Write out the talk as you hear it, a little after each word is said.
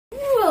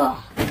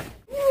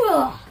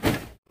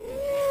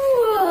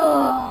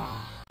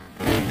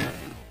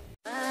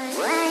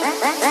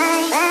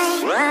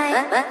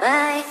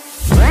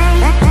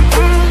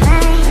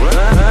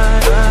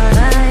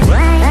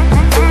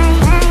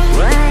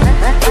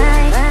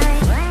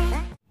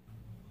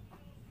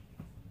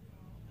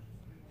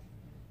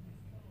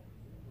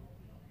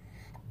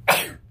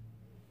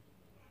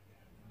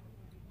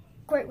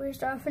we're gonna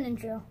start off an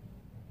intro.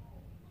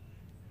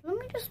 Let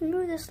me just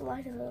move this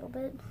light a little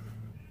bit.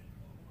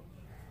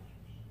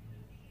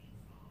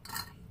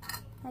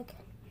 Okay.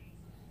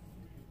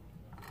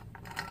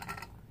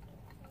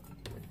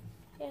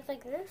 Yeah, it's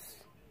like this.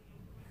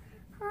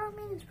 I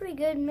mean, it's pretty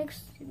good.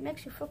 It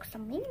makes you focus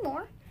on me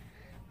more.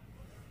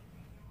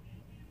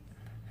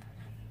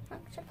 Oh,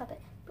 check puppet.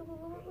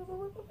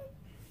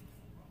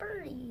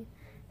 Birdie.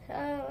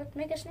 Let's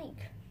make a snake.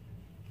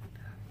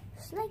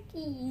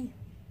 Snakey.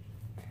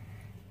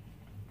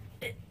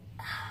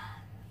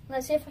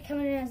 Let's see if I come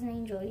in as an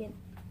angel again.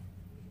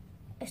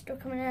 I still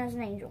coming in as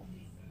an angel.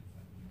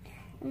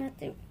 I'm gonna have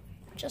to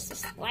adjust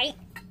this light.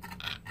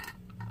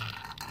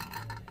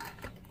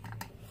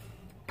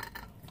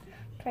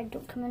 Try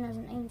don't come in as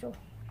an angel.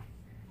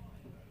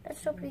 That's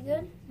still pretty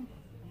good.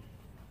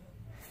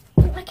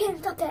 I can't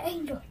stop that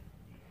angel.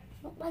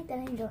 I don't like that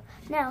angel.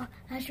 Now,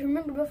 as you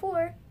remember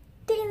before,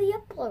 daily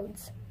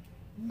uploads.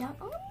 Not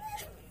on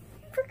this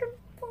freaking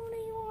phone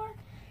anymore.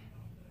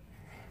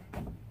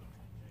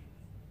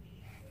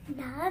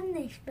 Not on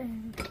this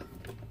phone.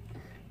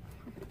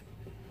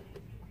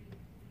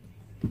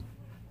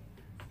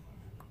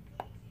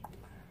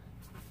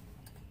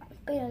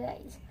 But yeah,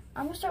 guys,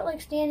 I'm gonna start like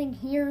standing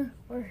here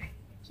or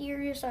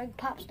here so I can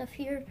pop stuff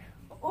here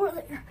or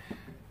there.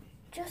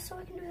 Just so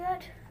I can do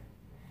that.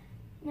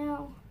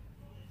 Now,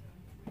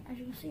 as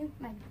you can see,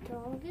 my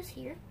dog is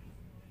here.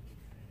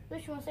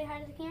 Lucy, you want to say hi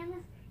to the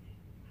camera?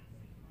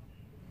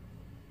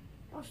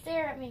 Don't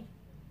stare at me.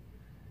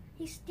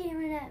 He's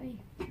staring at me.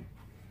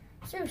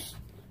 Zeus,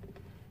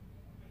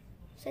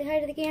 say hi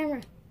to the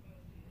camera.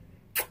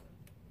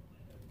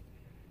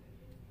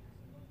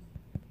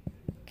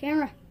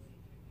 Camera.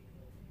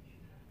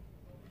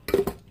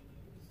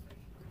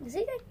 Is he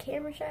like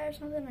camera shy or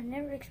something? I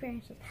never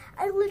experienced it.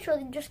 I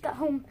literally just got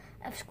home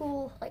of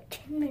school like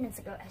 10 minutes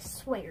ago, I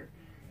swear.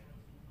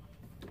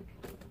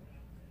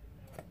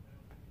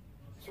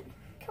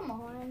 Come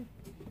on.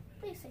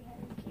 Please say hi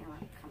to the camera.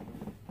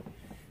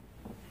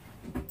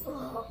 Come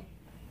on.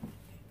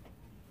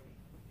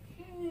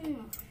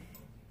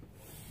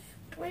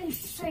 Please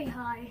say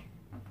hi.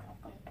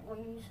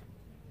 Please.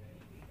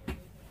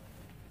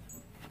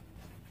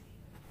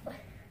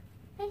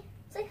 Hey,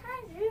 say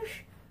hi, Zeus.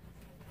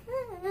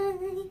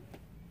 Hi.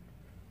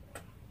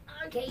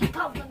 Okay, you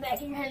popped him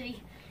back in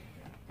heavy.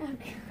 Oh,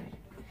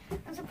 God.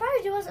 I'm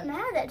surprised he wasn't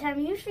mad that time.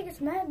 He usually gets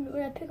mad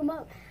when I pick him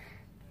up.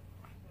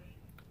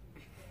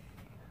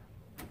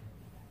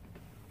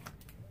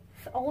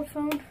 Old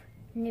phone,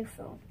 new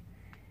phone.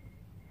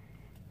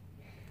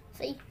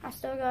 See, I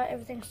still got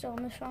everything still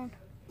on this phone.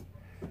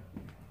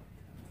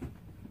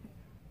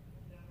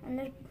 And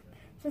this,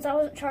 since I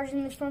wasn't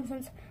charging this phone,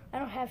 since I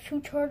don't have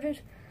 2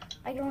 chargers,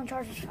 I can only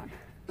charge this phone.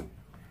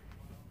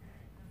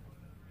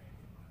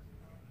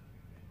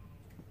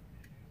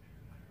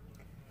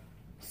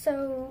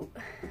 So,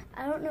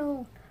 I don't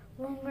know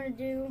what I'm going to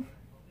do.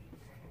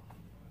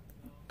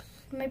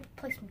 Maybe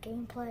play some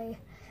gameplay.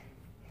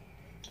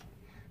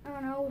 I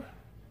don't know.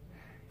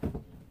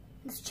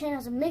 This channel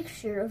is a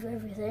mixture of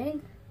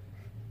everything.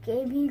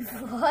 Gaming,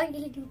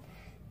 vlogging,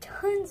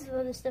 tons of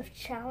other stuff,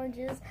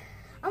 challenges.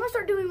 I'm going to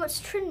start doing what's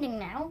trending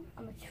now.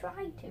 I'm going to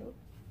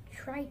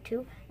try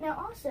to. Now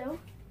also,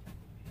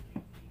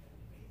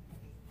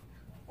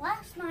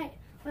 last night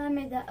when I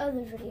made that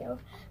other video,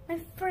 my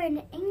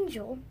friend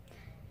Angel,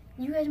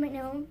 you guys might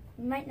know him,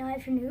 you might know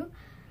if you're new.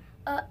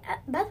 By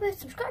the way,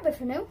 subscribe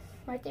if you're new,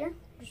 right there.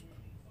 Just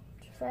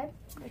subscribe,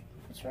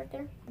 it's right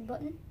there, the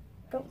button.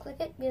 Don't click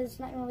it because it's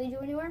not going to lead you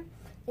anywhere.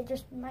 It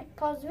just might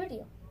pause the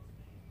video.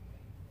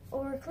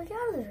 Or click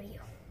out of the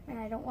video. And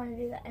I don't want to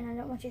do that. And I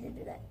don't want you to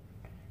do that.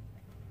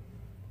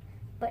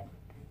 But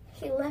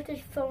he left his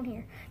phone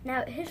here.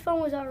 Now, his phone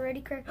was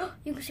already cracked. Oh,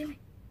 you can see me.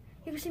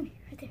 You can see me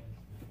right there.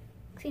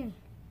 See me.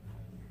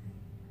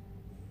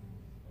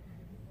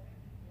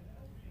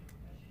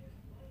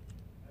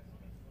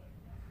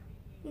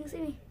 You can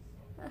see me.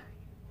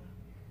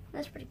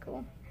 That's pretty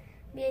cool.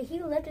 But yeah, he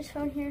left his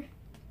phone here.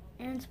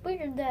 And it's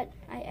weird that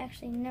I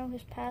actually know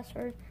his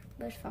password,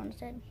 but his phone's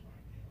dead.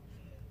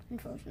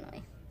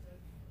 Unfortunately.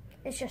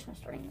 It's just not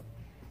starting up.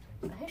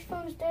 But his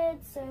phone's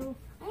dead, so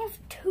I have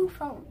 2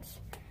 phones.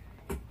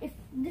 If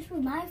this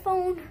was my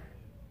phone,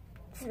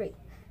 3.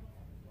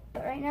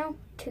 But right now,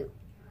 2.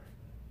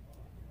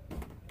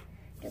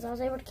 Because I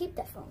was able to keep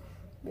that phone.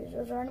 Because it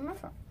was already my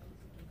phone.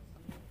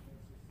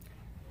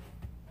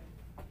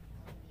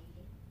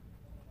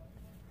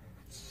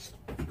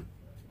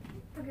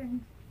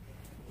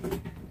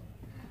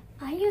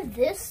 I hear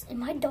this, and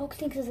my dog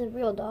thinks it's a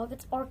real dog.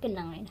 It's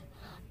Arcanine,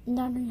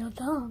 not a real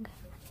dog.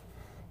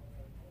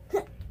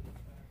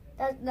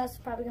 That's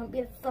probably gonna be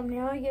a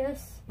thumbnail, I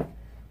guess. I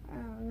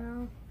don't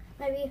know.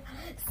 Maybe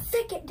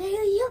second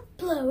daily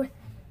upload.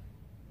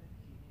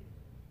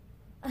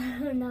 I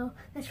don't know.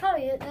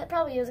 That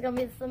probably is gonna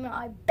be the thumbnail.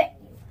 I bet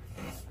you.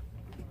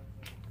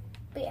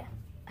 But yeah,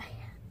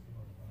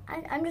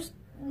 I'm just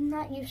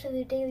not used to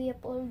the daily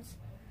uploads.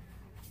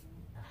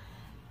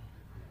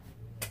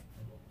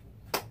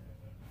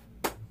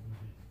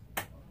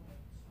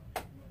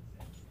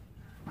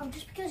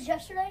 this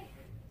yesterday?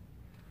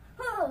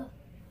 Oh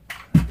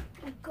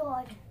my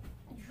god,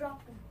 I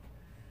dropped them.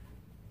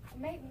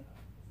 Maybe.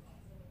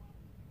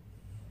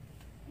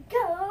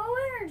 Go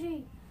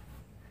energy!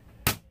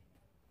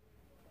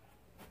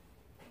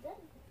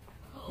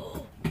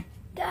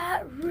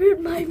 That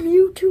ripped my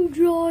Mewtwo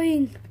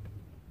drawing.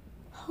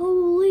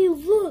 Holy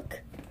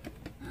look.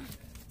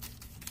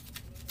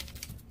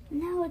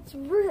 Now it's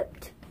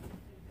ripped.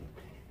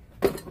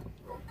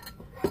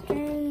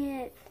 Dang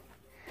it.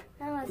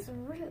 Now it's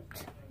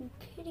ripped. Are you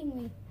kidding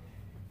me?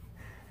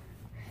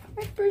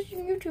 My first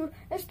Mewtwo.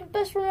 That's the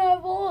best one out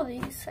of all of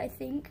these, I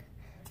think.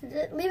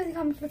 Leave in the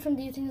comments which one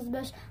do you think is the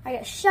best. I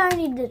got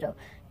Shiny Ditto,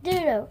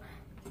 Ditto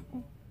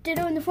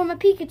in the form of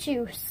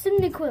Pikachu,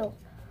 Cyndaquil,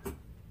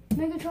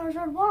 Mega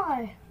Charizard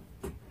Y,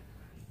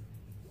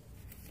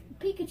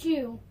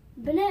 Pikachu,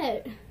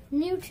 Banette,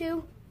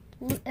 Mewtwo,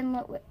 and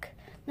Litwick.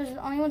 Those are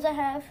the only ones I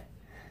have.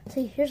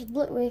 See, here's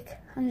Litwick.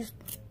 I'm just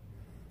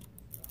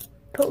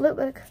put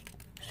Litwick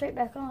straight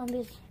back on.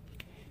 Because,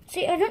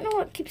 see, I don't know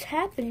what keeps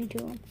happening to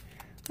him.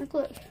 Like,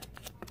 look.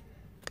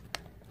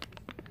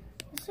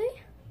 See?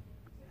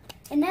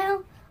 And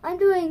now I'm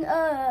doing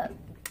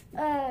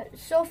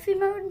selfie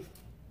mode,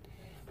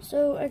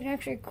 so I can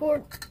actually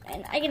record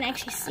and I can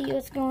actually see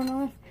what's going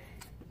on.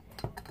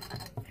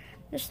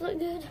 This look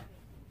good?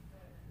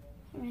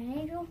 Am I an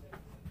angel?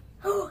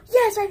 Oh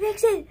yes, I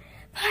fixed it!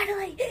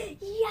 Finally!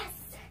 Yes!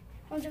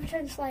 I'm gonna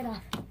try to slide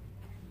off.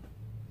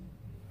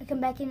 I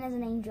come back in as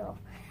an angel.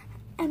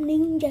 I'm an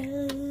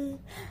angel.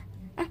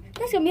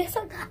 That's gonna be a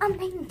song. I'm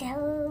an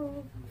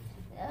angel.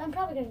 I'm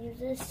probably gonna use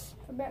this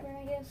for Batman,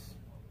 I guess.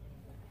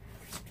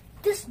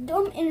 This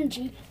dumb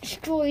energy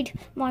destroyed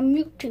my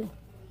Mewtwo.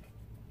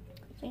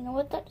 So you know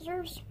what that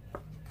deserves?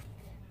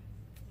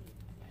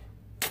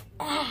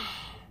 I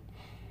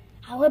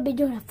would be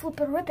doing a flip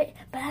and rip it,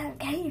 but I don't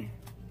care.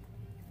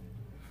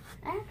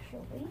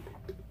 Actually,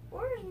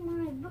 where's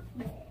my book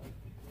bag?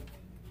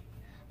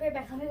 Be right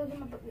back, let me go get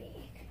my book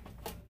bag.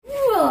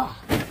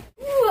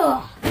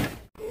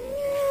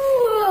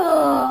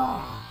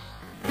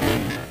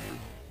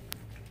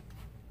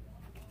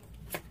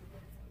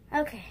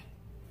 Okay.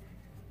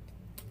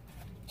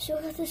 So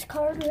I got this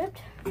card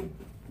ripped.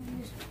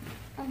 Just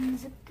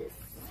unzip this.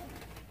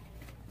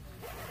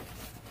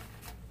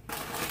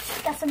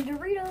 Got some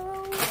Doritos.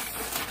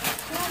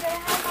 Now that I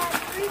have my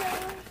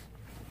Doritos.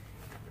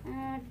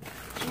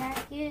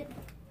 Jacket.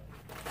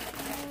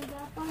 And we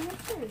got on the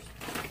scissors.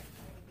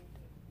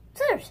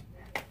 Scissors!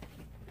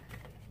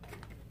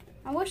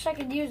 I wish I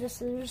could use the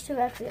scissors to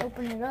actually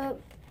open it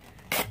up.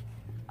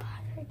 Oh,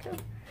 there we go.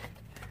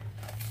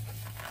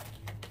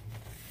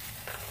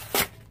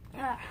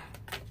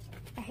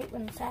 I hate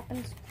when this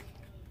happens.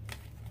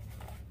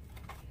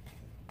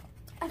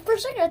 At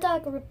first I thought I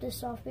could rip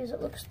this off because it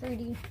looks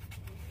 3D.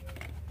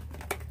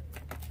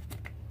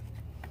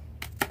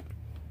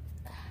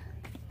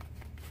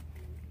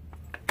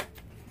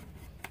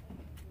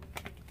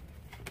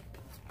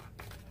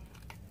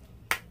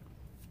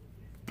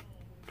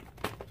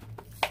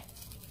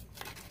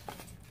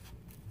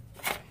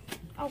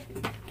 Oh.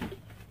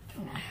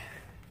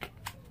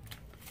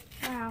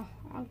 Wow.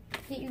 I'll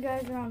get you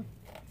guys around.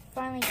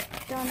 Finally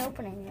done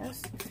opening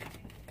this.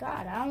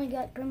 God, I only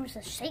got pretty much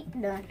the shape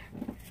done.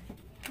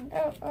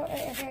 Oh,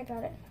 I think I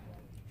got it.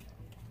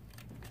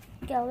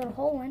 Got a little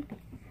hole in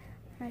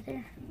right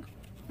there.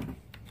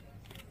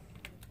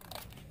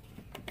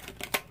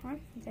 I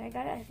think I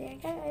got it. I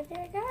think I got it. I think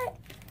I got it.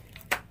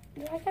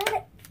 Do I got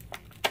it?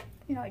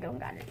 No, I don't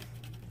got it.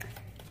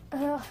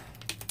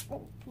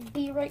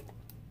 Be right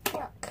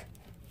back,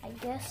 I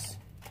guess.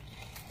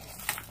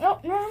 Oh,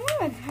 never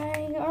mind. I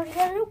already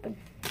got it open.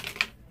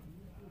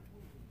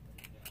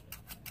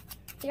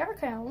 They are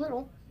kind of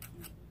little.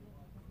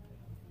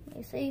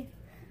 You see,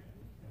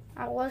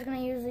 I was going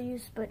to use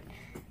these, but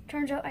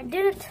turns out I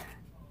didn't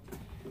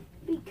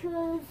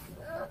because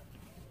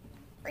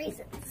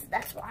reasons.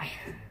 That's why.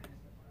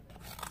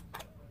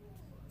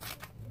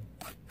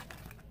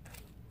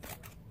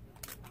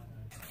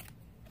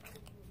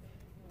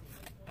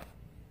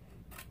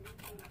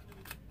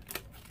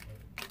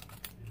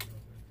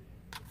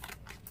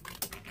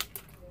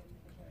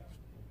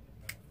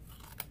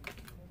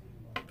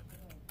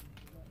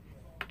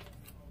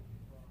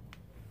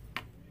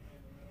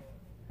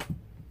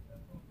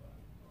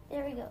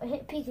 There we go. It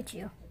hit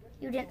Pikachu.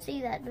 You didn't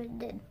see that, but it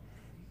did.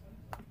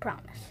 I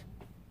promise.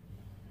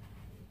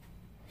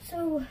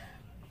 So,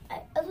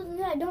 other than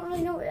that, I don't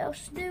really know what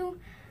else to do.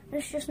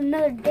 It's just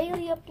another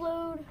daily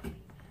upload.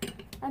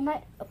 I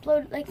might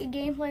upload like a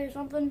gameplay or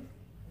something.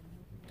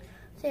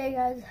 So yeah,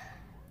 guys.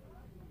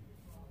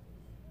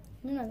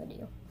 Another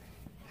video.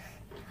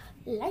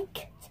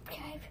 Like,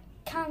 subscribe,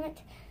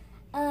 comment.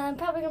 I'm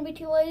probably going to be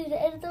too lazy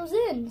to edit those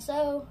in,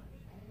 so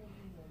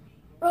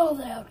roll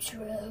the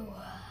outro.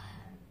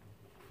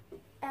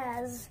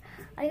 As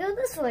I go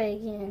this way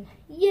again.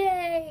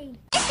 Yay!